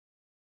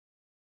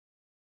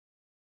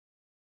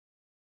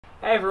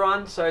Hey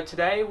everyone, so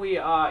today we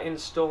are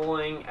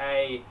installing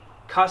a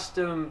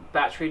custom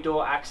battery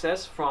door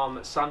access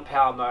from Sun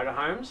Power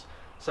Motorhomes.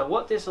 So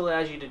what this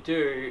allows you to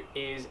do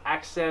is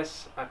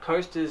access a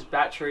coaster's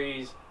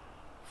batteries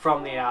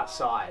from the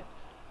outside.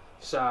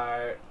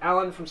 So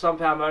Alan from Sun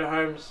Power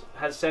Motorhomes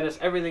has sent us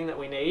everything that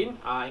we need,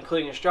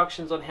 including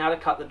instructions on how to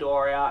cut the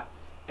door out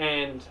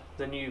and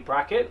the new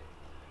bracket.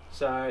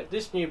 So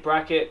this new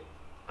bracket,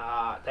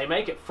 they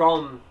make it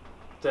from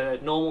the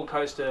normal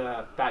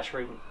coaster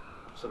battery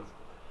sort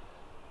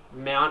of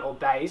mount or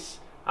base,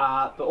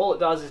 but all it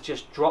does is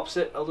just drops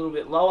it a little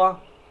bit lower.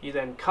 You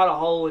then cut a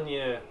hole in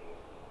your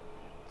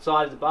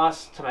side of the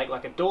bus to make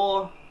like a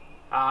door,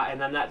 and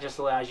then that just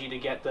allows you to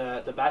get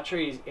the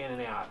batteries in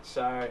and out.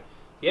 So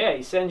yeah,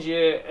 he sends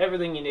you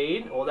everything you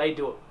need, or they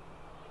do it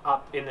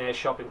up in their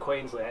shop in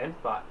Queensland,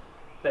 but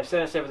they've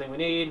sent us everything we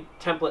need,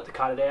 template to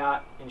cut it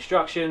out,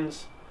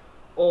 instructions,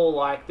 all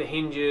like the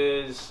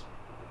hinges,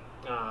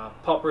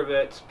 pop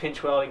rivets,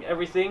 pinch welding,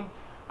 everything.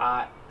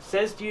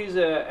 Says to use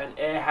an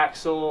air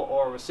hacksaw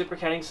or a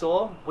reciprocating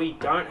saw. We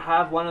don't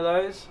have one of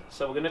those,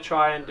 so we're going to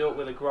try and do it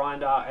with a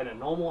grinder and a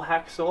normal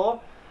hacksaw.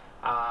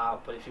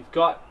 But if you've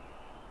got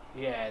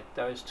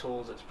those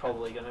tools, it's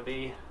probably going to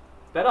be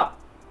better.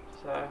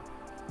 So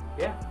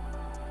yeah,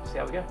 see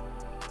how we go.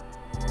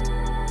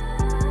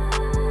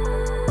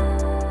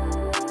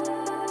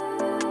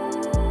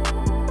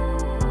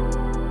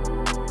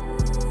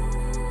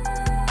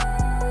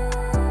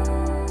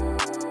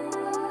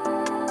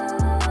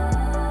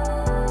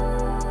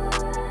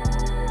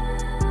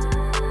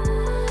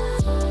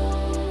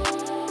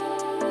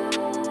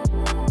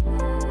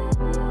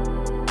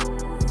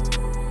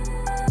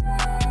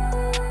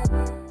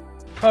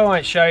 I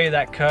won't show you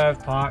that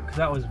curved part because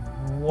that was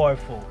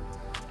woeful.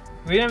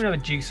 We don't even have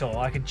a jigsaw.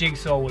 Like a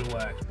jigsaw would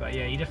work, but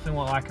yeah, you definitely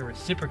want like a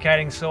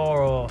reciprocating saw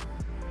or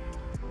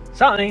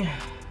something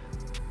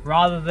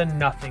rather than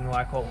nothing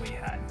like what we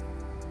had.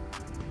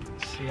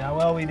 Let's see how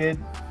well we did.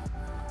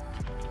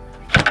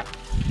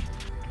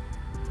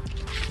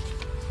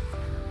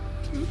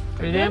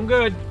 Pretty damn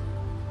good.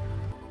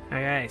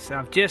 Okay, so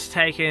I've just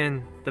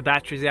taken the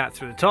batteries out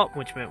through the top,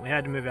 which meant we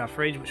had to move our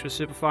fridge, which was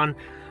super fun.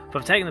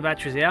 But I've taken the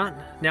batteries out.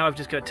 Now I've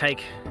just got to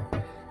take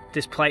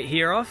this plate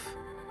here off.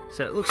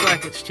 So it looks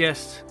like it's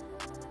just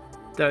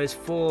those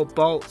 4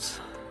 bolts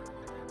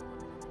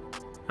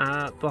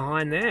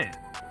behind there.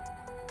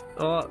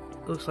 Oh,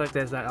 looks like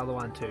there's that other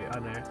one too. I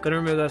don't know. Gonna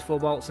remove those 4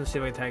 bolts and see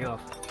if we can take it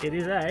off. It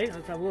is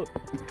let's have a look.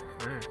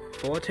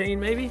 14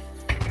 maybe?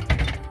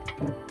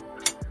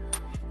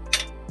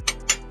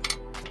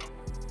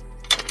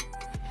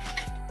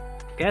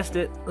 Guessed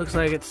it. Looks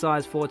like it's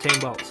size 14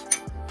 bolts.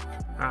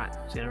 Alright,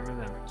 so gonna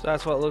remove them. So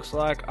that's what it looks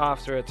like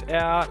after it's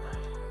out.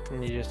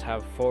 And you just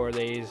have 4 of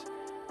these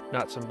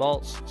nuts and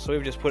bolts. So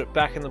we've just put it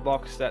back in the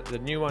box that the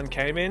new one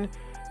came in,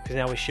 because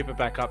now we ship it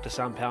back up to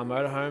Sun Power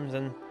Motorhomes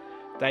and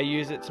they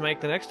use it to make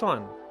the next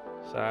one.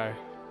 So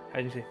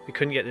as you see, we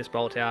couldn't get this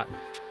bolt out,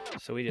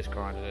 so we just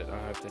grinded it.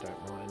 I hope they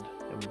don't mind,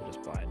 and we'll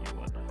just buy a new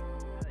one.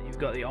 You've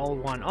got the old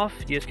one off,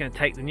 you're just going to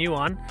take the new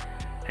one,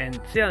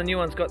 and see how the new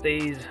one's got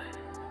these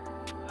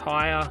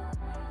higher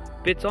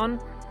bits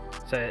on?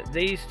 So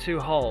these 2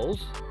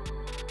 holes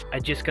are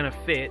just going to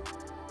fit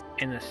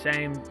in the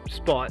same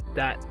spot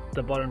that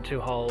the bottom 2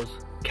 holes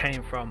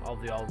came from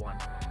of the old one.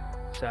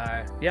 So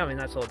yeah, I mean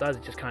that's all it does,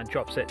 it just kind of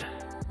drops it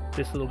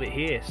this little bit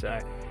here. So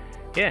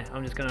yeah,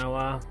 I'm just going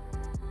to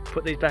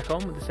put these back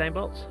on with the same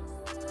bolts.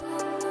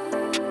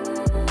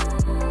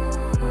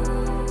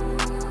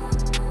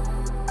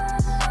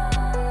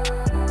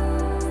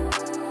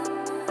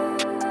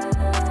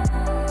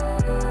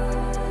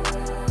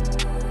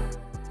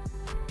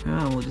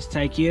 We'll just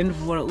take you in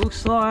for what it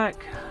looks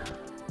like.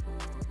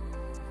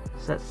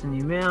 So that's the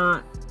new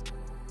mount.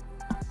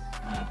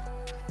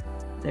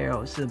 There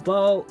are the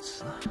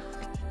bolts.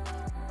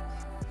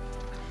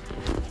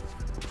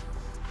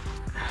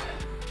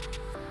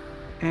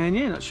 And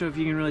yeah, not sure if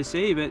you can really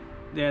see, but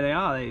there they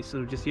are. They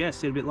sort of just,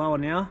 sit a bit lower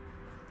now.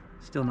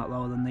 Still not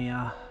lower than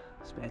the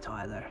spare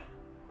tire though.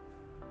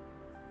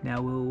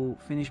 Now we'll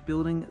finish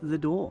building the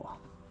door.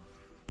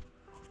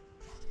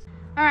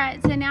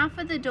 Alright, so now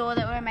for the door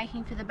that we're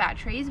making for the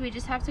batteries, we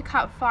just have to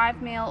cut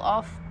 5mm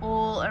off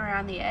all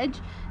around the edge.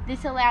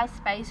 This allows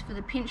space for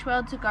the pinch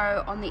weld to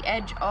go on the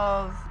edge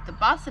of the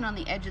bus and on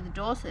the edge of the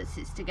door, so it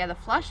sits together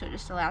flush, so it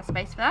just allows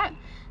space for that.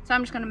 So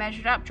I'm just going to measure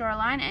it up, draw a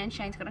line, and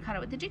Shane's going to cut it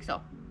with the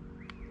jigsaw.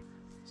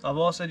 So I've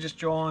also just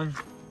drawn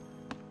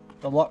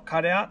the lock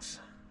cutouts,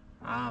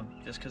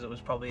 just because it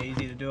was probably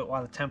easy to do it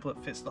while the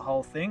template fits the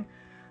whole thing.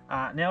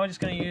 Now we're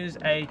just going to use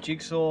a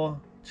jigsaw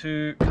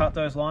to cut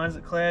those lines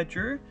that Claire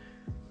drew.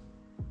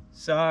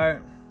 So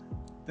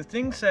the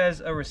thing says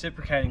a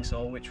reciprocating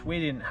saw, which we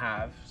didn't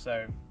have,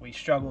 so we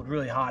struggled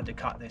really hard to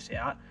cut this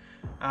out.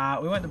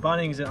 We went to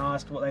Bunnings and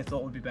asked what they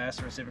thought would be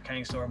best, a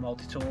reciprocating saw, a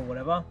multi-tool or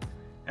whatever,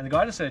 and the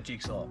guy just said a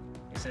jigsaw.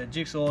 He said a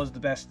jigsaw is the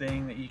best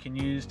thing that you can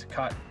use to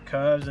cut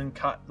curves and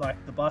cut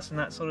like the bus and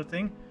that sort of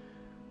thing,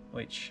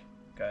 which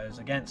goes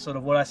against sort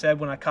of what I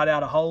said when I cut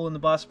out a hole in the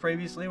bus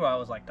previously, where I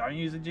was like, don't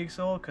use a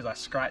jigsaw, because I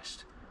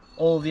scratched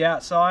all of the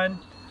outside.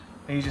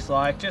 And he's just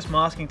like, just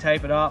masking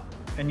tape it up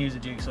and use a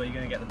jigsaw, you're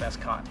gonna get the best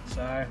cut.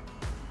 So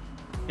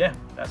yeah,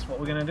 that's what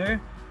we're gonna do.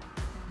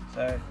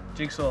 So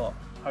jigsaw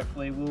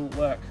hopefully will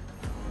work.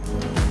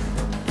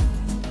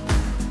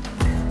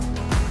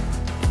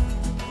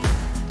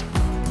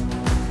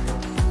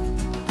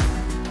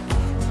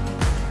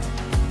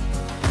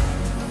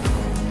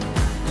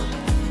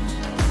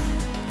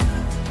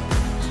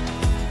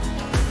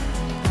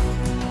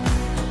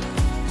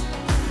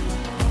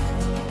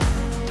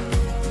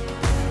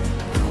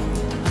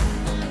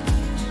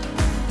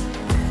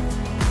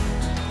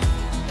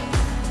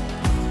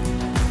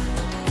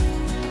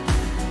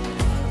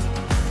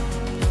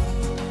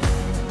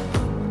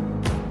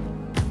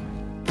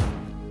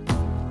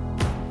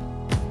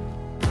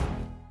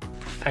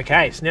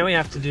 Okay, so now we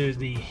have to do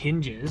the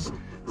hinges.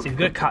 So you've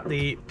got to cut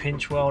the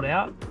pinch weld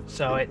out.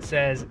 So it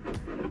says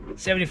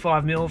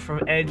 75mm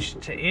from edge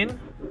to in,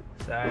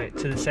 so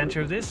to the center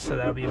of this, so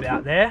that'll be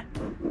about there.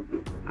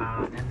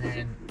 And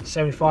then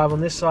 75 on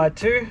this side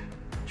too,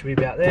 which will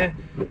be about there.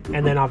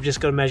 And then I've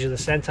just got to measure the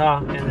center,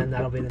 and then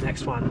that'll be the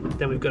next one.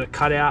 Then we've got to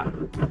cut out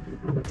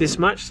this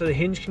much so the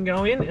hinge can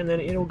go in, and then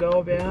it'll go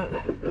about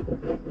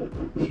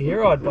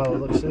here, by the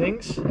looks of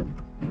things.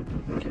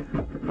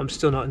 I'm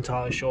still not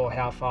entirely sure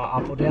how far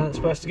up or down it's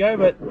supposed to go,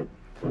 but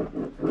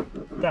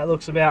that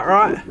looks about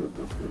right. I'm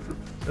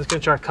just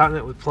going to try cutting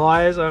it with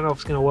pliers. I don't know if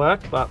it's going to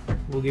work, but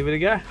we'll give it a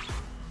go.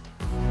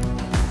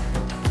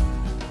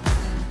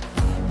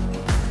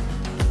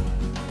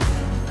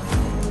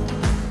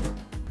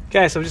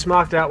 Okay, so I've just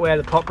marked out where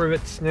the pop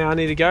rivets now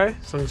need to go,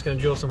 so I'm just going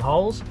to drill some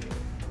holes.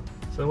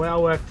 So the way I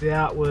worked it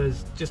out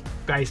was just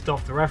based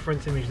off the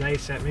reference image they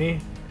sent me.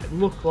 It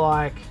looked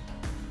like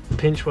the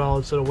pinch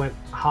weld sort of went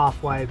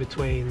halfway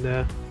between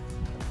the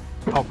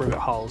pop rivet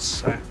holes,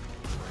 so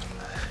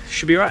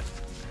should be right.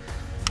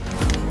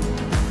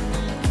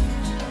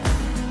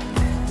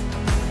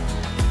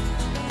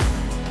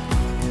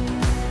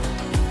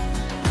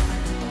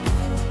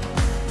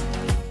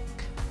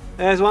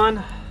 There's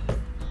one,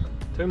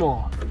 two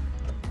more.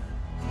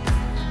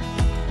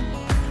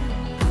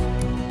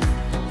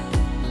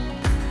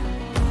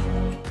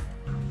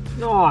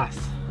 Nice.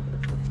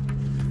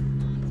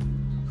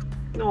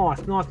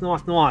 Nice, nice,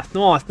 nice, nice,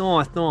 nice,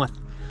 nice, nice,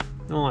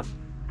 nice.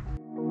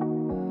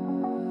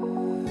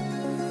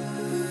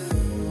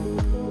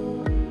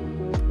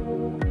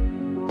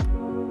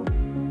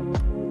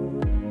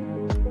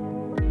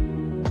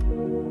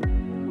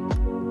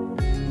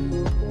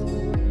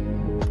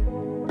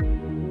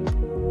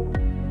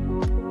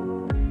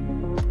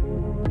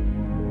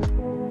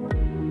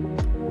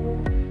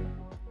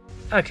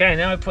 Okay,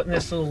 now we're putting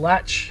this little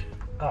latch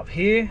up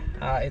here.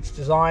 It's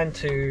designed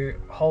to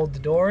hold the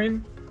door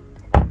in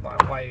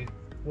while you're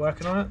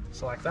working on it,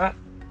 so like that.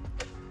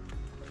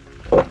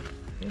 So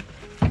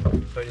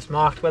we just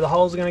marked where the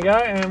holes are going to go,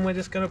 and we're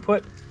just going to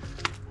put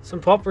some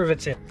pop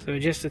rivets in. So we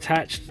just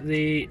attached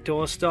the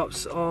door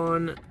stops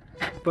on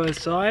both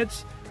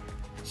sides.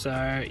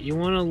 So you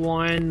want to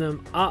line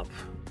them up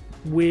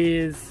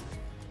with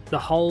the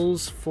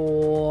holes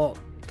for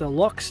the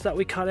locks that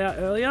we cut out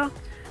earlier.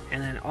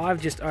 And then I've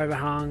just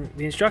overhung,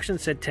 the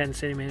instructions said 10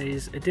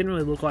 centimeters. It didn't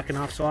really look like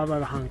enough, so I've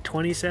overhung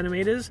 20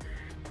 centimeters.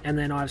 And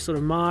then I've sort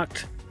of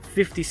marked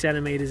 50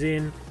 centimeters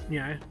in, you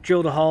know,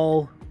 drilled a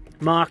hole,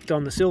 marked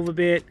on the silver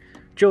bit,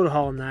 drilled a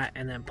hole in that,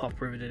 and then pop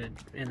riveted,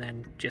 and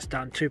then just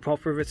done 2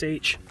 pop rivets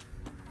each.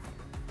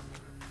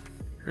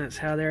 That's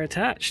how they're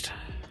attached.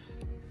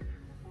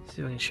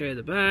 See if I can show you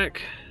the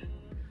back.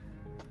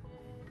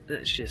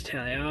 That's just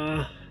how they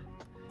are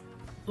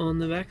on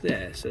the back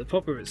there. So the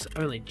pop rivets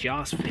only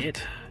just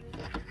fit.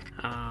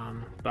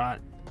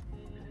 But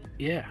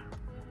yeah,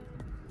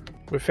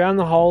 we found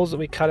the holes that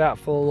we cut out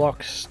for the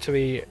locks to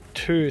be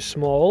too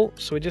small,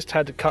 so we just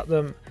had to cut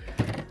them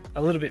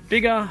a little bit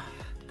bigger.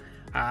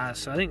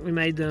 So I think we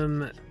made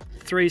them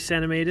 3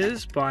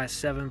 centimeters by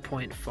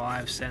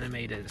 7.5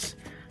 centimeters.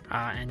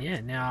 And yeah,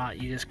 now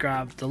you just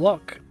grab the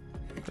lock,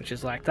 which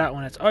is like that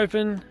when it's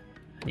open,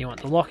 and you want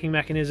the locking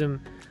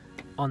mechanism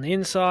on the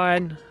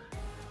inside,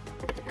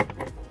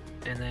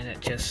 and then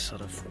it just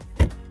sort of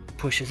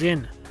pushes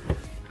in.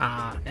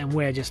 And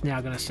we're just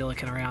now going to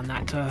silicone around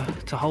that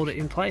to hold it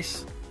in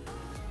place.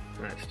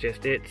 That's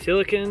just it,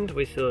 siliconed.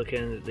 We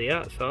siliconed the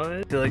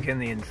outside, silicone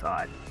the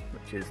inside,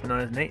 which is not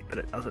as neat, but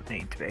it doesn't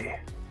need to be.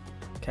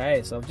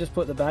 Okay, so I've just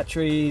put the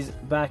batteries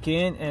back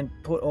in and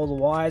put all the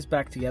wires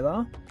back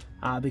together.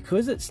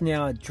 Because it's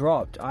now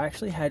dropped, I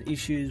actually had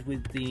issues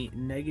with the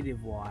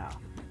negative wire.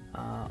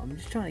 I'm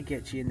just trying to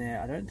get you in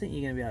there. I don't think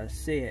you're going to be able to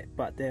see it,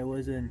 but there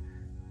was an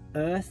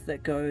earth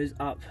that goes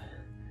up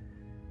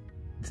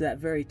to that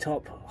very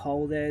top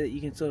hole there that you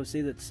can sort of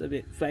see that's a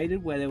bit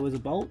faded where there was a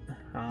bolt.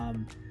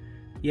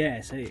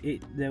 Yeah, so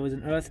there was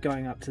an earth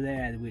going up to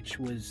there which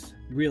was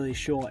really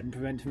short and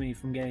prevented me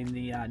from getting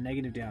the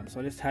negative down,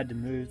 so I just had to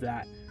move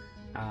that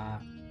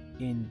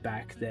in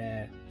back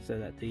there so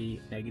that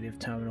the negative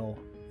terminal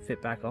fit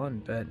back on.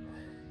 But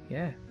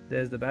yeah,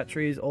 there's the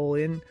batteries all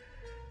in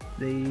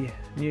the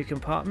new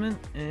compartment,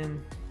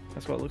 and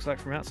that's what it looks like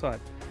from outside.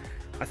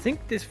 I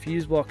think this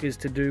fuse block is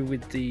to do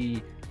with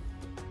the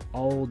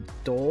old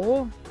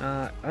door.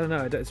 I don't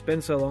know, it's been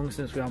so long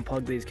since we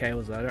unplugged these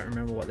cables that I don't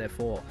remember what they're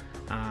for,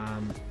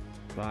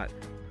 but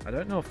I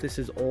don't know if this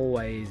is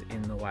always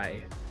in the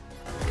way.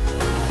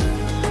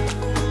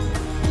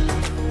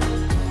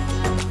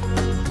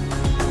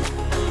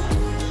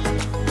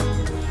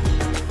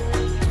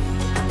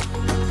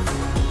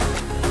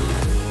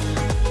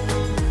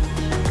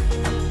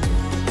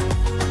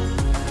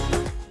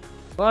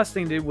 Last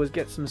thing I did was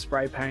get some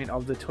spray paint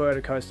of the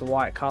Toyota Coaster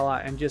white colour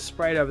and just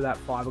sprayed over that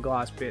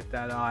fiberglass bit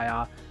that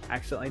I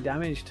accidentally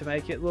damaged to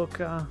make it look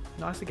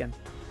nice again.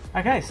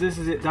 Okay, so this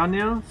is it done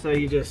now. So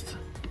you just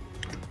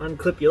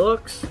unclip your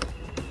locks,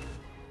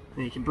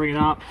 and you can bring it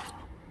up,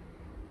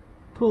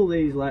 pull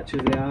these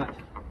latches out,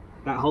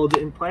 that holds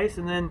it in place,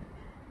 and then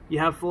you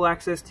have full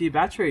access to your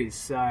batteries.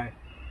 So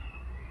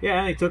yeah, it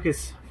only took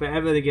us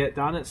forever to get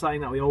done. It's something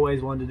that we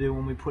always wanted to do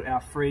when we put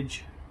our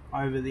fridge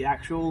over the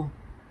actual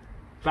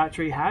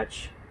battery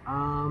hatch,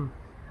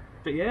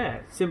 but yeah,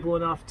 simple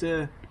enough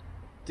to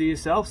do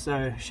yourself.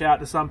 So shout out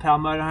to Sun Power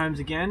Motorhomes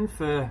again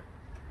for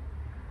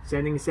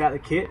sending us out the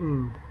kit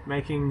and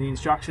making the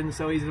instructions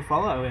so easy to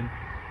follow. And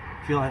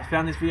if you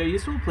found this video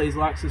useful, please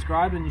like,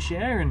 subscribe and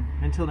share, and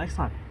until next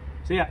time,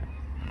 see ya.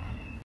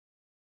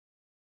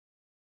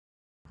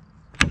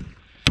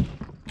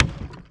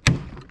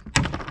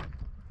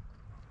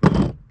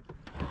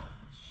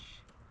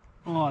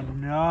 Oh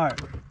no.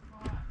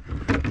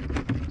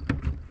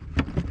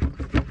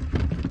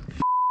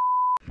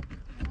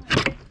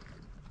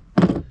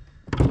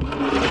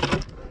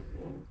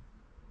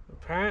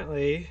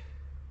 Apparently,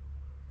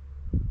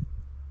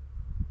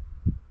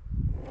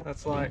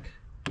 that's like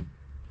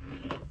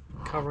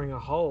covering a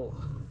hole.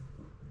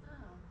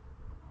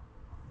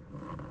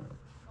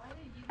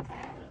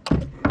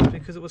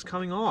 Because it was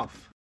coming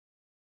off.